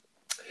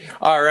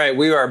All right,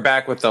 we are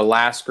back with the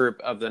last group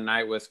of the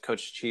night with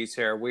Coach Cheese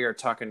here. We are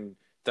talking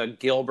the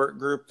Gilbert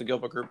group. The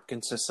Gilbert group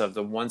consists of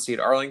the 1 seed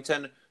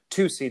Arlington,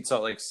 2 seed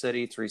Salt Lake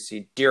City, 3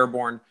 seed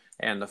Dearborn,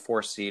 and the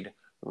 4 seed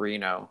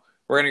Reno.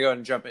 We're going to go ahead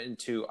and jump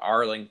into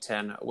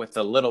Arlington with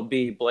the Little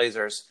B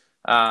Blazers.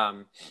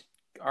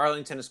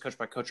 Arlington is coached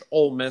by Coach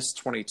Ole Miss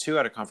 22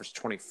 out of Conference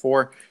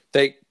 24.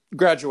 They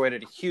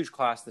graduated a huge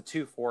class, the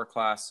 2-4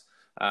 class.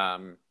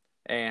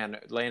 And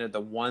landed the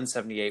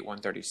 178,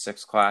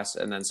 136 class,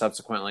 and then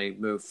subsequently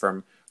moved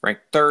from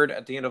ranked third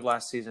at the end of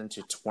last season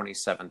to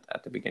 27th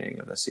at the beginning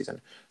of the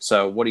season.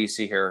 So what do you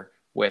see here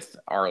with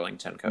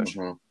Arlington, Coach?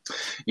 Mm-hmm.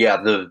 Yeah,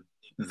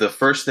 the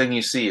first thing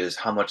you see is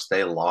how much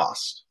they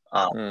lost.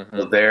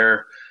 So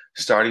their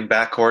starting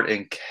backcourt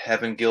in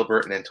Kevin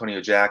Gilbert and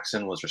Antonio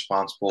Jackson was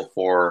responsible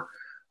for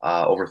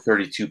over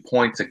 32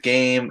 points a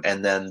game,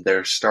 and then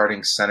their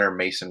starting center,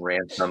 Mason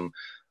Ransom,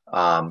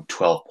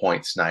 12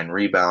 points, 9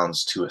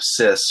 rebounds, 2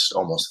 assists,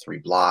 almost 3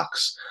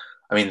 blocks.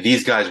 I mean,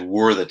 these guys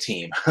were the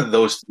team.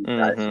 Those 3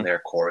 guys in their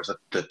core,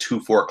 the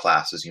 2-4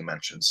 class, as you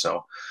mentioned.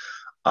 So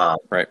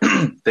right.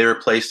 They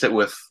replaced it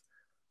with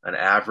an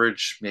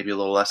average, maybe a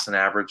little less than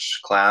average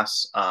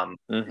class.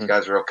 These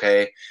guys are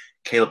okay.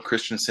 Caleb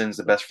Christensen's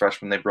the best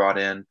freshman they brought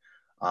in.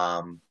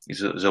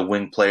 He's a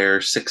wing player,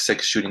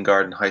 6'6" shooting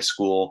guard in high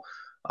school.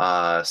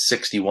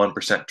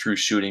 61% true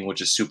shooting,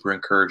 which is super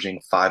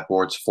encouraging. 5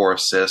 boards, 4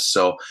 assists.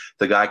 So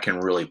the guy can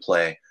really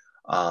play.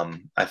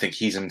 I think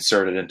he's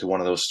inserted into one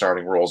of those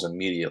starting roles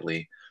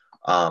immediately.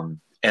 And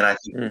I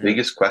think the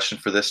biggest question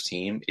for this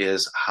team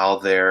is how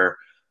their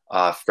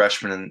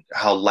freshmen,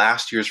 how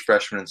last year's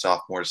freshmen and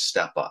sophomores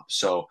step up.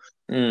 So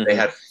they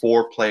had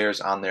 4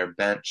 players on their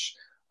bench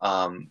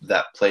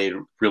that played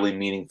really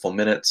meaningful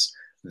minutes.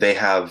 They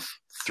have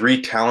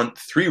 3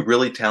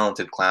 really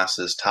talented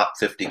classes, top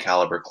 50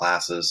 caliber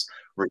classes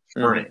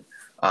returning.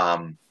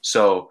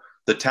 So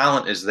the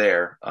talent is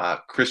there.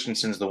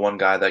 Christensen's the one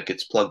guy that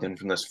gets plugged in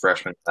from this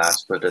freshman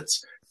class, but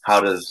it's how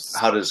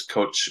does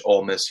Coach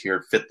Ole Miss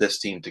here fit this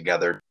team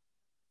together?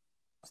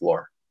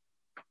 Floor.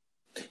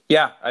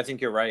 Yeah, I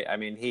think you're right. I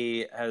mean,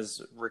 he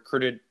has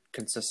recruited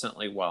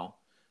consistently well.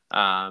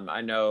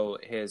 I know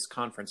his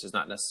conference is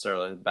not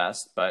necessarily the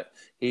best, but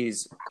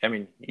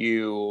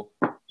you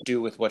do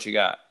with what you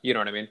got. You know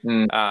what I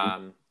mean?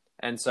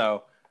 And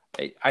so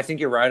I think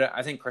you're right.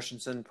 I think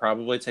Christensen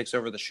probably takes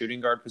over the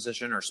shooting guard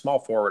position or small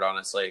forward,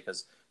 honestly,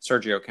 because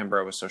Sergio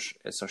Kimbrough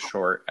is so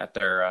short at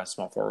their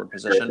small forward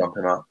position. Bump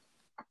him up.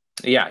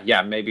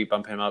 Yeah, maybe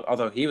bump him up.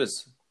 Although he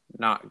was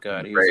not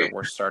good. He was their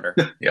worst starter.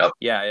 Yep.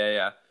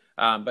 Yeah.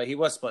 But he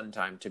was splitting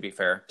time, to be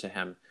fair to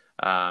him.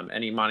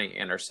 And Imani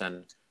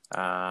Anderson,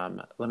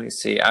 let me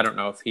see. I don't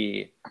know if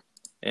he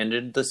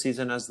ended the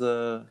season as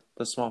the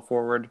small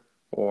forward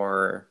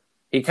or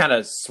he kind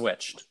of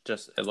switched.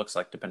 Just it looks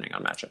like depending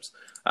on matchups.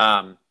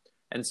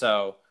 And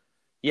so,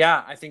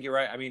 yeah, I think you're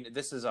right. I mean,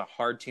 this is a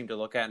hard team to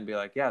look at and be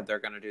like, yeah, they're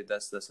going to do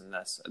this, this, and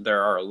this.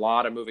 There are a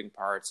lot of moving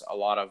parts, a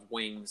lot of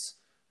wings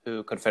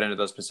who could fit into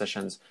those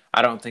positions.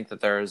 I don't think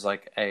that there is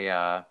like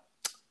an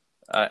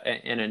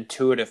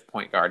intuitive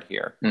point guard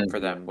here for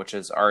them, which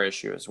is our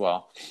issue as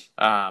well.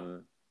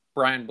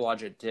 Brian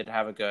Blodgett did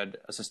have a good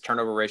assist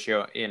turnover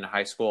ratio in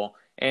high school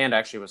and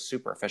actually was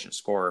super efficient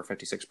scorer,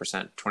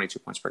 56%, 22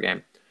 points per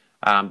game.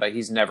 But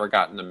he's never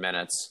gotten the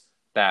minutes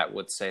that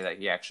would say that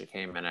he actually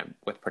came in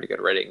with pretty good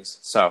ratings.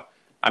 So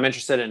I'm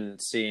interested in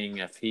seeing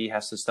if he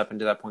has to step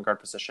into that point guard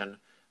position.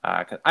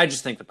 'Cause I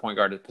just think the point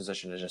guard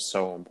position is just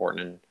so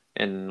important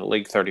in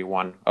League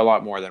 31, a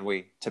lot more than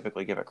we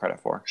typically give it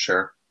credit for.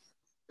 Sure.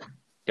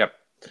 Yep.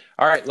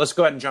 All right, let's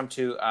go ahead and jump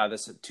to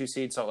this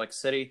 2-seed Salt Lake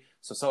City.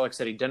 So Salt Lake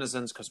City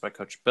Denizens, coached by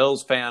Coach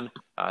Bills fan,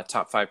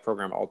 top 5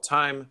 program all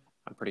time.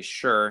 I'm pretty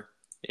sure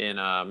in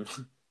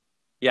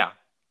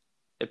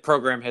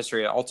program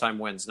history, all-time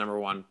wins, number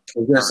 1. I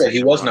was going to say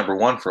he was number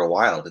 1 for a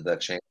while. Did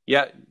that change?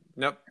 Yeah,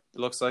 nope.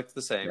 Looks like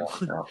the same.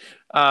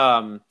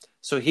 No.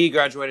 So he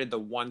graduated the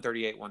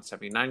 138,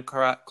 179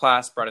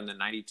 class, brought in the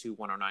 92,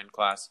 109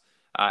 class,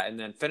 and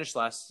then finished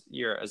last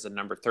year as the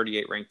number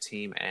 38 ranked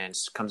team and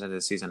comes into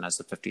the season as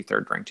the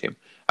 53rd ranked team.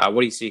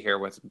 What do you see here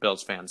with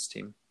Bills fans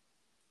team?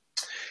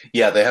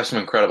 Yeah, they have some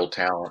incredible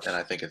talent, and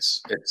I think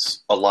it's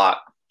a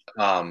lot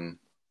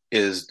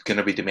is going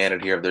to be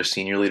demanded here of their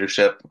senior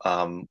leadership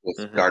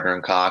with Gardner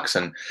and Cox,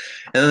 and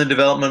then the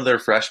development of their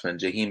freshmen.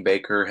 Jaheim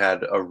Baker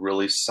had a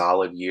really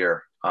solid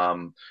year,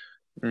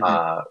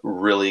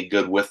 really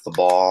good with the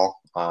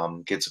ball,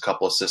 gets a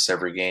couple assists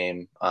every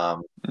game,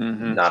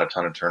 not a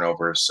ton of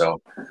turnovers.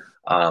 So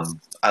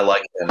I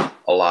like him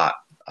a lot.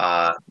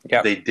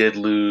 They did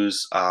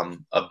lose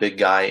a big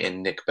guy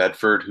in Nick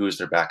Bedford, who was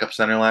their backup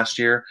center last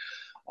year.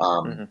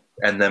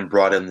 And then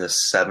brought in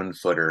this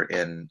 7-footer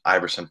in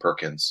Iverson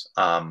Perkins,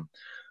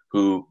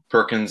 who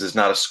Perkins is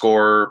not a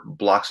scorer,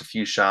 blocks a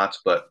few shots,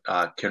 but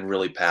can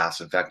really pass.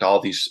 In fact, all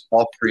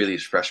 3 of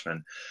these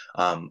freshmen.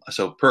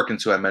 So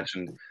Perkins, who I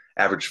mentioned,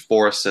 averaged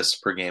 4 assists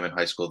per game in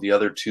high school. The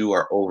other 2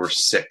 are over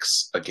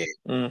 6 a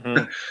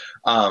game.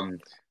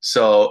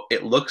 So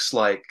it looks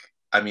like,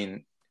 I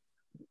mean,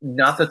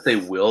 Not that they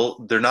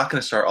will. They're not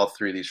going to start all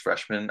three of these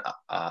freshmen,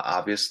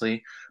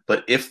 obviously.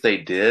 But if they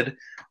did,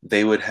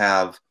 they would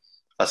have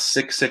a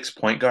 6'6"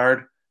 point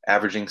guard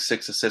averaging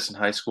 6 assists in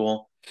high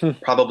school,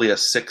 probably a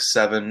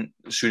 6'7"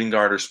 shooting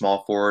guard or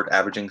small forward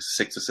averaging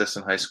 6 assists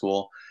in high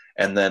school,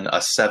 and then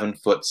a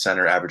 7-foot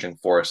center averaging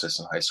 4 assists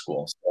in high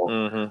school.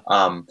 So,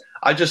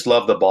 I just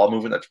love the ball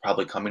movement that's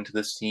probably coming to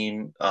this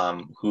team,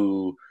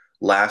 who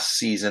last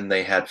season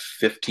they had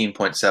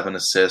 15.7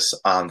 assists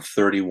on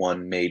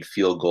 31 made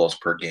field goals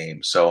per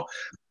game. So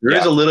there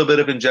is a little bit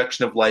of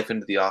injection of life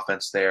into the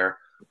offense there,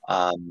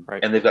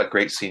 and they've got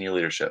great senior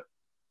leadership.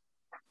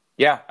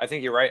 Yeah, I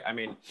think you're right. I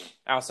mean,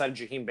 outside of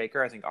Jaheim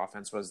Baker, I think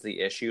offense was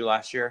the issue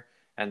last year.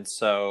 And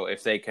so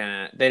if they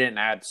didn't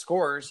add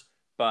scores,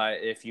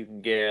 but if you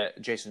can get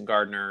Jason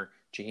Gardner,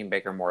 Jaheim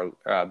Baker more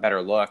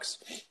better looks,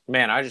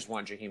 man, I just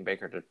want Jaheim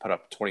Baker to put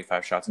up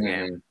 25 shots a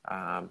game.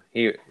 That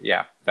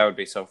would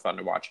be so fun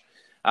to watch.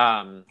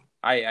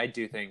 I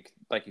do think,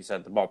 like you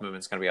said, the ball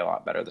movement's going to be a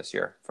lot better this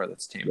year for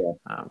this team. Yeah.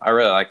 I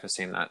really like the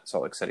team that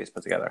Salt Lake City's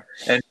put together.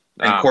 And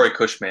Corey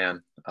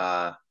Cushman,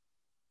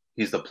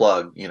 he's the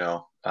plug,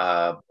 10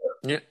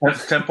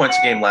 points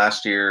a game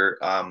last year.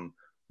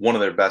 One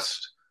of their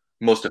best,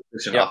 most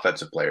efficient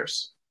offensive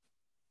players.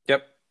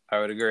 Yep, I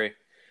would agree.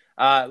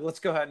 Let's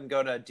go ahead and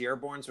go to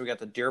Dearborn. So we got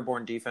the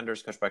Dearborn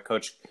Defenders coached by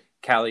Coach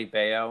Callie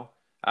Bayo.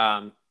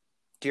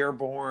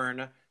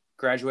 Dearborn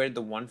graduated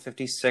the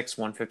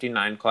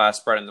 156-159 class,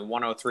 brought in the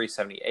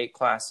 103-78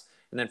 class,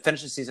 and then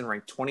finished the season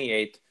ranked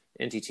 28th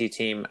NTT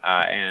team,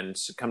 and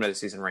come to the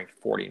season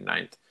ranked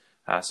 49th.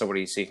 So what do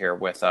you see here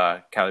with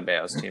Callie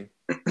Bayo's team?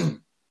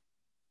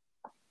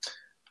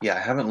 Yeah, I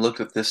haven't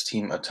looked at this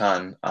team a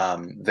ton.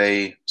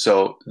 They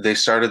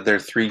started their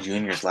 3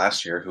 juniors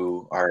last year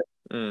who are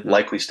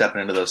likely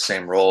stepping into those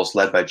same roles,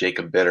 led by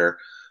Jacob Bitter.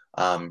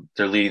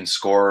 Their leading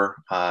scorer,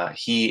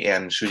 he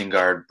and shooting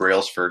guard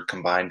Brailsford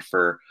combined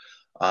for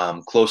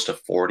close to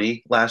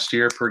 40 last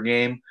year per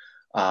game.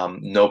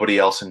 Nobody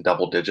else in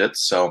double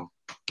digits, so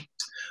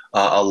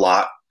a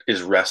lot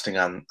is resting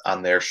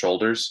on their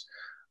shoulders.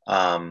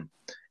 And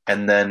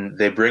then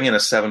they bring in a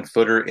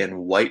 7-footer in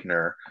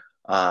Whitener,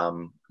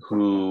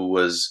 who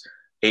was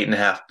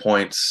 8.5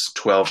 points,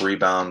 12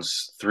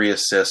 rebounds, 3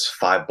 assists,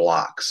 5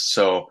 blocks.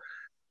 So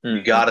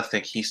you got to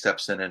think he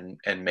steps in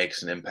and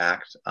makes an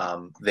impact.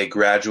 They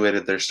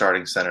graduated their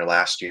starting center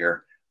last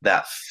year.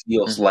 That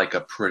feels like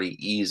a pretty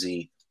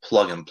easy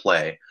plug and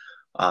play.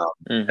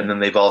 And then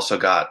they've also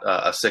got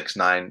a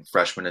 6'9"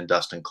 freshman in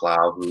Dustin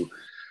Clow, who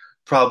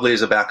probably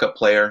is a backup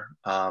player.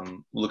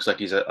 Looks like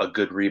he's a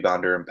good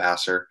rebounder and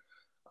passer.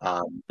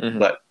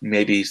 But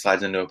maybe he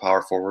slides into a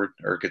power forward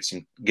or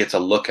gets a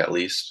look at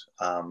least.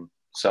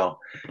 So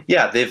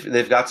yeah,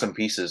 they've got some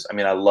pieces. I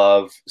mean, I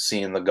love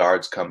seeing the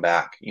guards come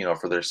back,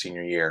 for their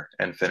senior year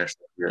and finish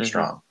the year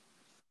strong.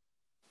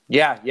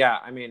 Yeah.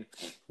 I mean,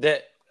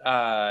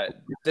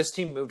 this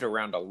team moved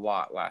around a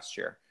lot last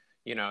year.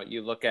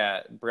 You look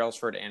at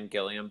Brailsford and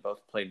Gilliam,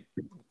 both played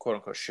quote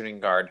unquote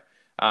shooting guard.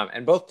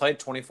 And both played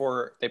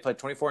 24. They played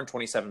 24 and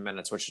 27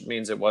 minutes, which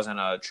means it wasn't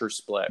a true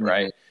split,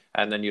 right?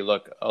 And then you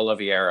look,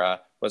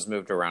 Oliveira was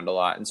moved around a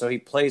lot, and so he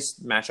plays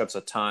matchups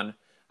a ton.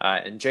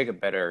 And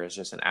Jacob Bitter is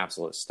just an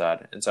absolute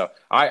stud. And so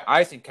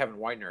I think Kevin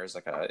Whitener is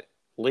like a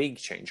league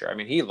changer. I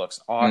mean, he looks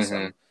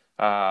awesome.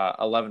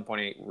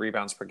 11.8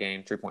 rebounds per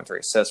game, 3.3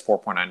 assists,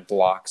 4.9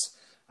 blocks.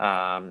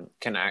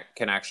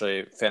 Can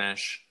actually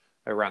finish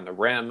around the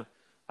rim.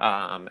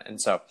 And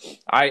so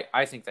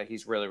I think that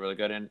he's really, really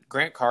good. And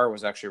Grant Carr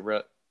was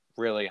actually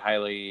really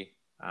highly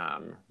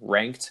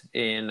ranked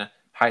in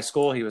high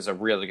school. He was a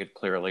really good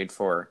clear lead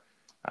for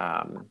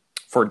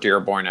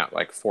Dearborn at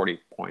like 40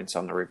 points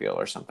on the reveal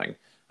or something,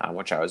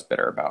 which I was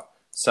bitter about.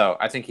 So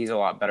I think he's a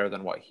lot better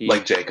than what he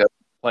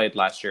played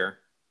last year.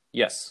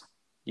 Yes.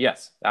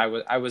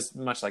 I was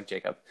much like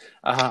Jacob.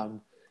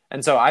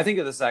 And so I think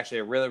this is actually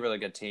a really, really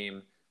good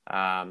team.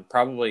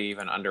 Probably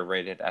even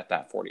underrated at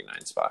that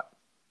 49 spot.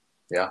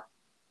 Yeah.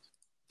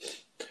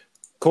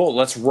 Cool.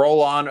 Let's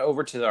roll on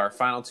over to our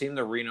final team,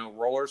 the Reno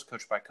Rollers,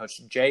 coached by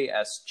Coach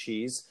J.S.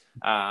 Cheese,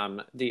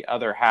 the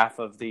other half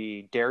of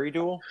the Dairy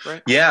Duel,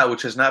 right? Yeah,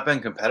 which has not been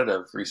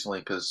competitive recently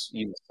because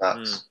Yuma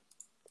sucks.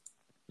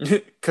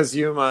 Because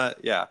Yuma,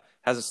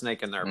 has a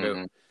snake in their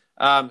boot.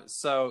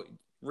 So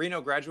Reno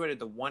graduated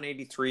the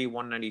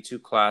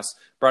 183-192 class,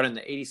 brought in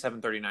the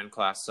 87-39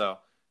 class, so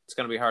it's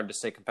going to be hard to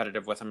stay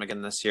competitive with them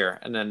again this year.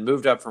 And then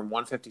moved up from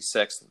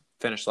 156,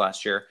 finished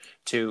last year,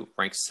 to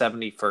rank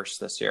 71st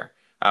this year.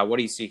 What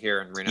do you see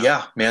here in Reno?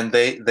 Yeah, man,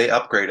 they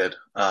upgraded.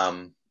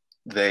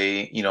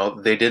 They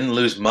didn't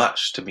lose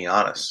much, to be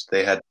honest.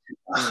 They had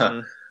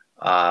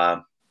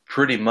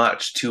pretty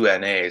much 2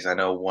 NAs. I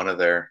know one of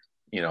their,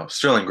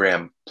 Sterling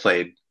Graham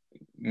played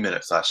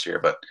minutes last year,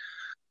 but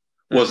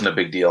wasn't a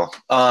big deal.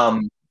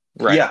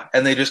 Right. Yeah,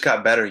 and they just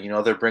got better.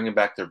 They're bringing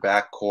back their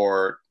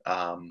backcourt.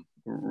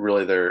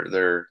 Really,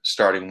 they're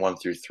starting 1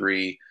 through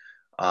 3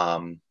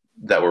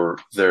 that were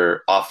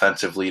their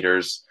offensive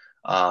leaders.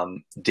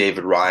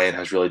 David Ryan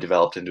has really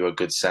developed into a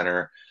good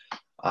center.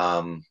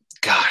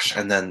 gosh,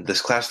 and then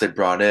this class they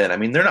brought in. I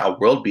mean, they're not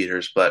world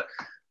beaters, but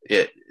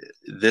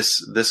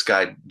this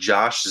guy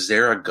Josh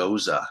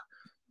Zaragoza,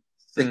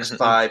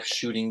 6'5"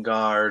 shooting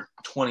guard,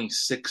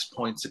 26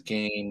 points a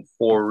game,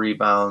 4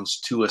 rebounds,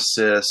 2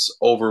 assists,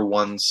 over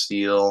 1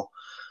 steal,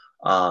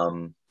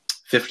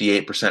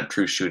 58%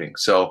 true shooting.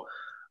 So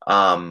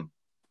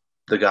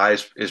the guy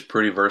is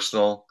pretty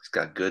versatile. He's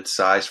got good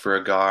size for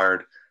a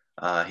guard.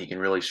 He can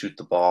really shoot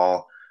the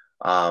ball.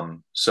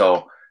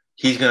 So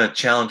he's going to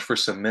challenge for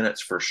some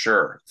minutes for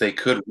sure. They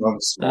could run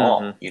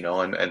small,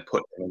 and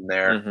put him in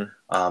there,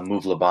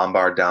 move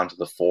LeBombard down to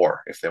the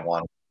 4 if they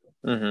want.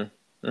 The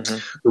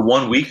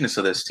one weakness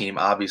of this team,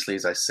 obviously,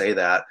 as I say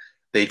that,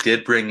 they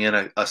did bring in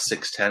a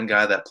 6'10"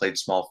 guy that played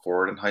small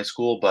forward in high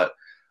school, but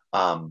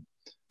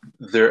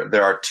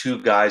there are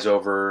 2 guys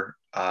over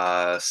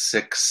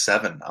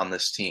 6'7" on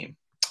this team.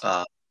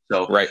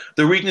 So right.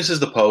 The weakness is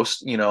the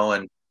post,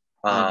 and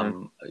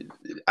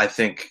I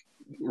think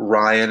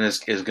Ryan is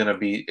going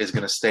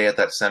to stay at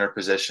that center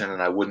position,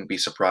 and I wouldn't be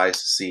surprised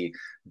to see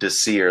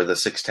Desir, the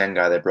 6'10"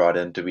 guy they brought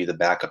in, to be the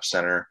backup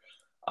center,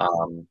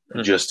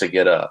 just to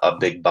get a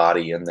big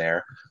body in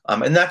there.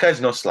 And that guy's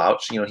no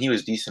slouch. He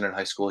was decent in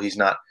high school. He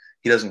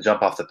doesn't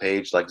jump off the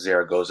page like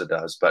Zaragoza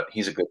does, but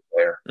he's a good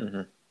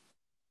player.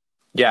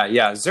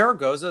 Yeah.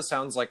 Zaragoza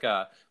sounds like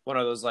one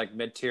of those like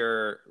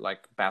mid-tier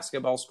like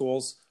basketball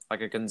schools,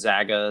 like a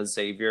Gonzaga,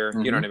 Xavier.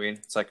 You know what I mean?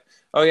 It's like,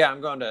 oh yeah,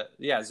 I'm going to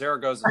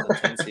Zaragoza's the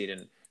 10 seed,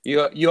 and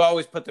you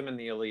always put them in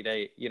the Elite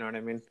 8. You know what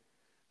I mean?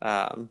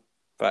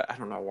 But I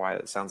don't know why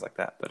it sounds like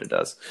that, but it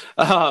does.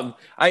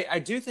 I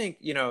do think,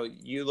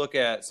 you look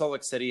at Salt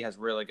Lake City has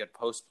really good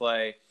post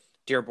play.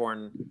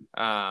 Dearborn,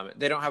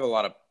 they don't have a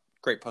lot of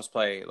great post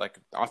play, like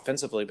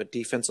offensively, but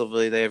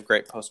defensively they have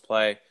great post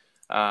play.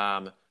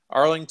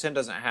 Arlington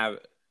doesn't have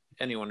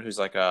anyone who's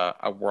like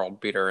a world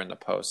beater in the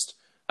post.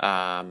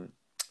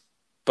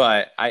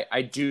 But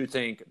I do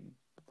think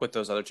with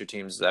those other 2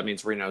 teams, that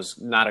means Reno's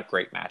not a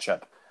great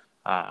matchup,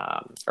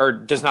 or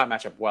does not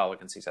match up well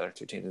against these other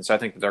 2 teams. And so I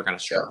think they're going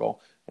to struggle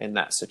in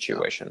that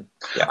situation.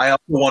 Yeah. I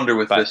also wonder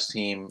with this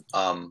team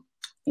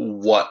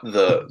what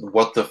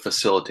the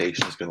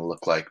facilitation is going to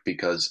look like,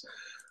 because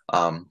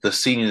the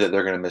senior that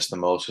they're going to miss the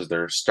most is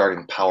their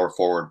starting power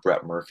forward,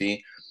 Brett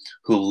Murphy,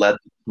 who led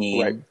the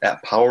team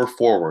at power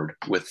forward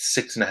with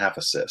 6.5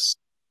 assists.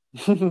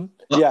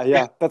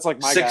 Yeah. That's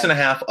like my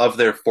 6.5 of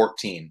their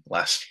 14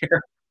 last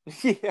year.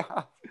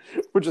 Yeah,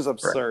 which is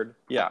absurd.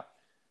 Right.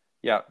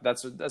 Yeah.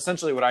 That's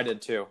essentially what I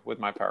did too with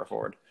my power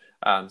forward.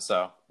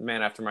 So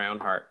man after my own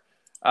heart.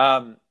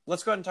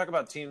 Let's go ahead and talk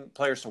about team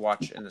players to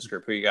watch in this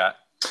group. Who you got?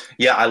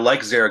 Yeah, I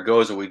like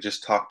Zaragoza. We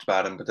just talked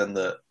about him, but then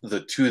the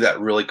 2 that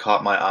really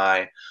caught my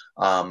eye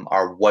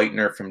are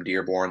Whitener from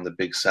Dearborn, the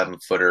big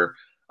 7-footer,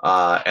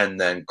 and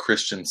then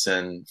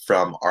Christensen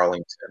from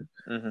Arlington.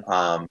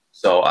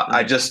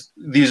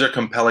 These are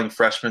compelling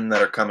freshmen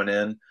that are coming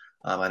in.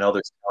 I know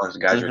there's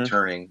talented guys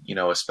returning,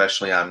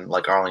 especially on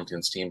like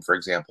Arlington's team, for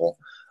example.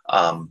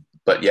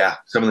 But yeah,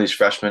 some of these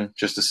freshmen,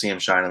 just to see them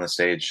shine on the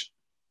stage.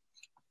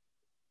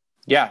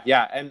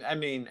 Yeah. And I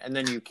mean, and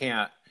then you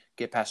can't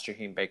get past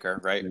Jaheim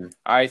Baker, right?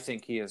 I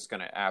think he is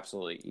going to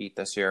absolutely eat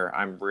this year.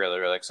 I'm really,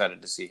 really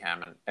excited to see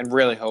him and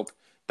really hope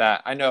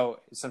that, I know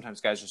sometimes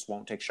guys just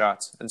won't take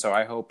shots. And so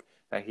I hope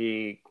that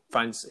he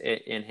finds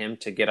it in him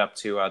to get up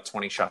to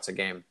 20 shots a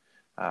game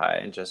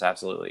and just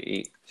absolutely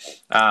eat.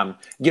 So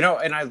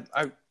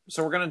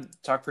we're going to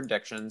talk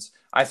predictions.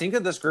 I think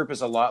that this group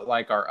is a lot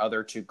like our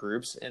other 2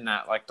 groups in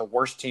that like the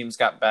worst teams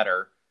got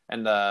better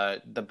and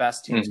the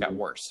best teams got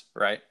worse,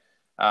 right?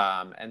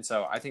 And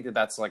so I think that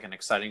that's like an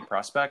exciting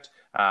prospect.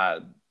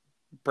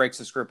 Breaks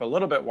this group a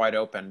little bit wide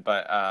open,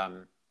 but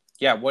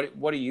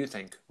what do you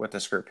think with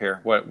this group here?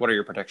 What are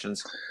your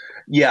predictions?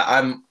 Yeah,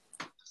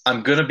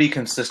 I'm going to be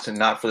consistent,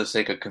 not for the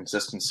sake of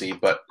consistency,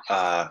 but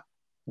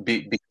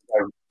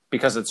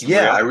because it's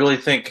real. I really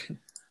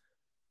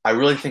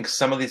think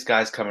some of these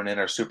guys coming in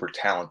are super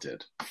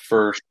talented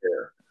for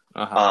sure.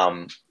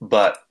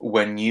 But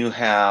when you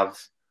have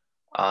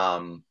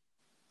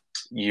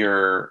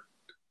your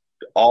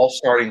all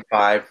starting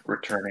 5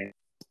 returning,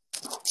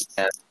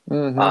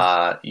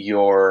 and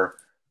your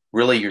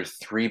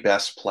 3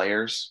 best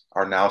players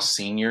are now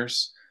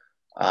seniors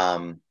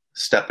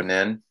stepping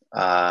in.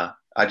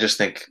 I just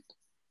think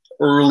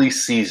early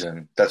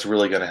season, that's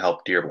really going to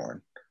help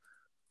Dearborn.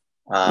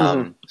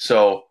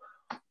 So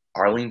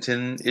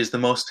Arlington is the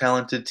most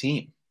talented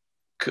team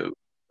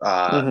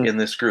in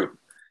this group.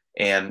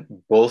 And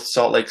both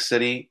Salt Lake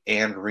City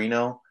and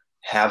Reno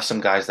have some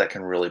guys that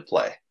can really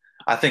play.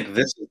 I think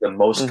this is the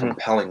most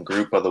compelling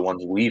group of the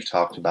ones we've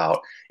talked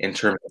about in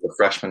terms of the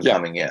freshmen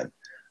coming in.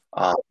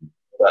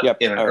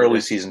 In an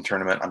early season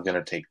tournament, I'm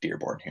going to take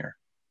Dearborn here.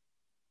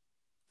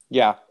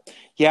 Yeah,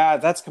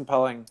 that's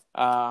compelling.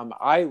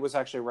 I was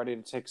actually ready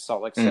to take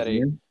Salt Lake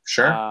City.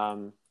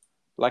 Sure.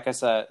 Like I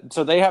said,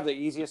 so they have the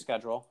easiest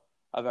schedule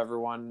of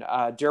everyone.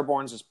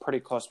 Dearborn's is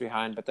pretty close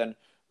behind, but then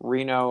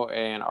Reno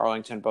and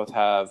Arlington both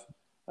have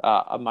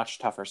a much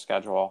tougher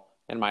schedule,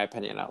 in my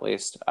opinion, at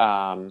least.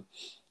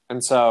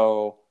 And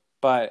so,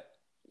 but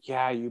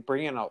yeah, you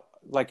bring in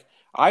like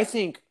I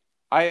think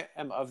I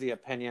am of the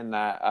opinion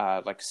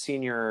that like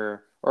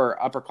senior or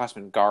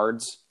upperclassmen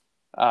guards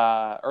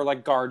or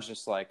like guards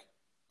just like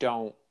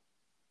don't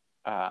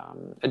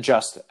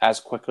adjust as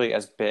quickly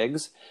as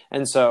bigs.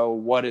 And so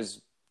what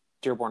is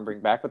Dearborn bring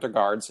back with their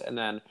guards? And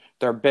then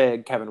their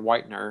big, Kevin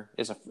Whitener,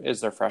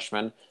 is their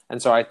freshman.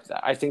 And so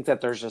I think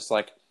that there's just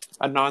like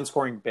a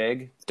non-scoring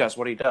big does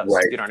what he does.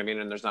 Right. You know what I mean?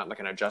 And there's not like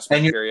an adjustment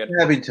and you're period.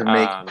 having to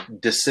make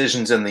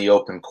decisions in the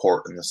open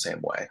court in the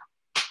same way.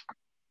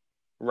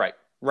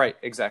 Right,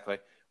 exactly.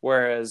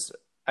 Whereas,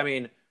 I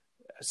mean,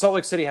 Salt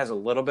Lake City has a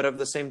little bit of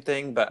the same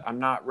thing, but I'm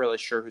not really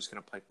sure who's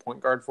going to play point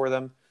guard for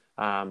them.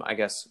 I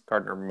guess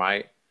Gardner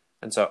might.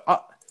 And so,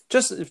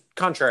 just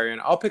contrarian,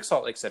 I'll pick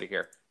Salt Lake City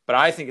here. But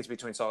I think it's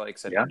between Salt Lake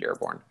City and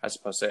Dearborn, as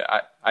opposed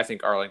to I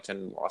think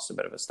Arlington lost a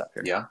bit of a step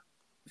here. Yeah.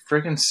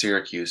 Friggin'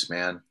 Syracuse,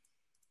 man.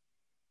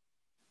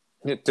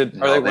 They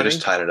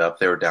just tied it up.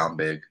 They were down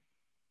big.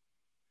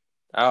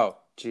 Oh,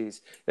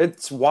 geez.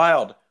 It's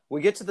wild.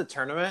 We get to the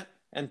tournament,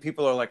 and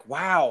people are like,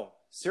 wow,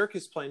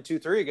 Syracuse playing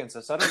 2-3 against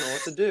us. I don't know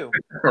what to do.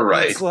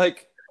 Right. And it's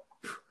like,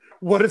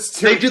 what does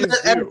Syracuse do? They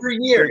do that every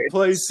year. They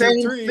play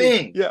same 2-3.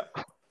 thing.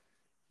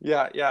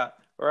 Yeah.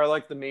 Or I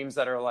like the memes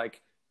that are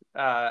like,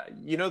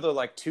 the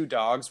like two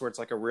dogs where it's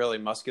like a really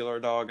muscular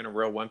dog and a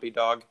real wimpy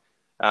dog.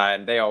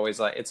 And they always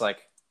it's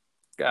like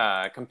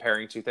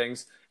comparing two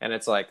things. And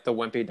it's like the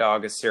wimpy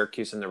dog is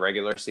Syracuse in the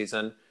regular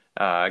season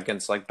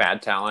against like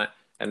bad talent.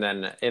 And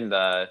then in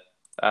the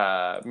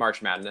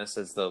March Madness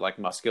is the like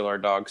muscular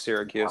dog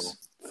Syracuse.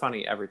 Wow.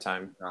 Funny every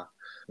time.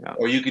 Yeah.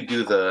 Or you could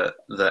do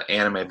the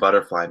anime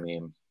butterfly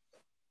meme.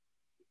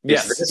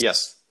 Yes.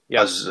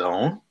 A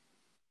zone?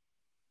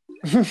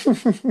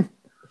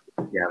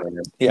 Yeah,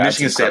 man.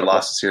 Michigan State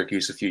lost to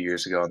Syracuse a few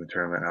years ago in the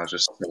tournament. I was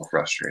just so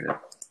frustrated.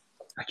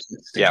 I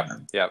can't stand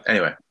them. Yep.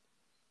 Anyway.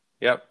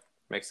 Yep.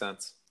 Makes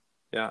sense.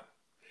 Yeah.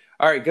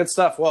 All right. Good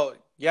stuff. Well,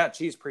 yeah,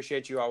 geez,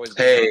 appreciate you always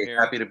being here.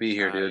 Happy to be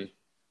here, dude.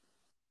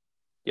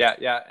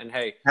 Yeah. And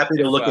hey. Happy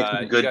to look at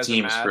some good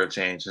teams for a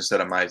change instead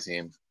of my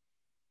team.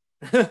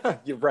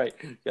 You're right.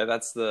 Yeah,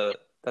 that's the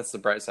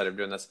bright side of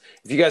doing this.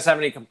 If you guys have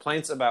any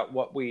complaints about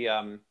what we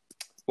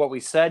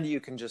said, you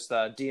can just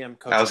DM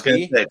Coach. I was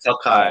going to say, tell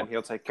Kyle. And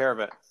he'll take care of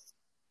it.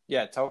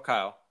 Yeah, tell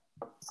Kyle.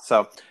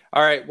 So,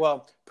 all right.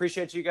 Well,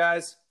 appreciate you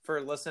guys for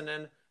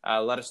listening.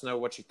 Let us know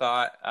what you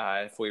thought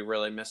if we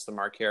really missed the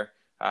mark here.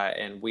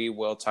 And we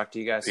will talk to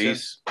you guys soon.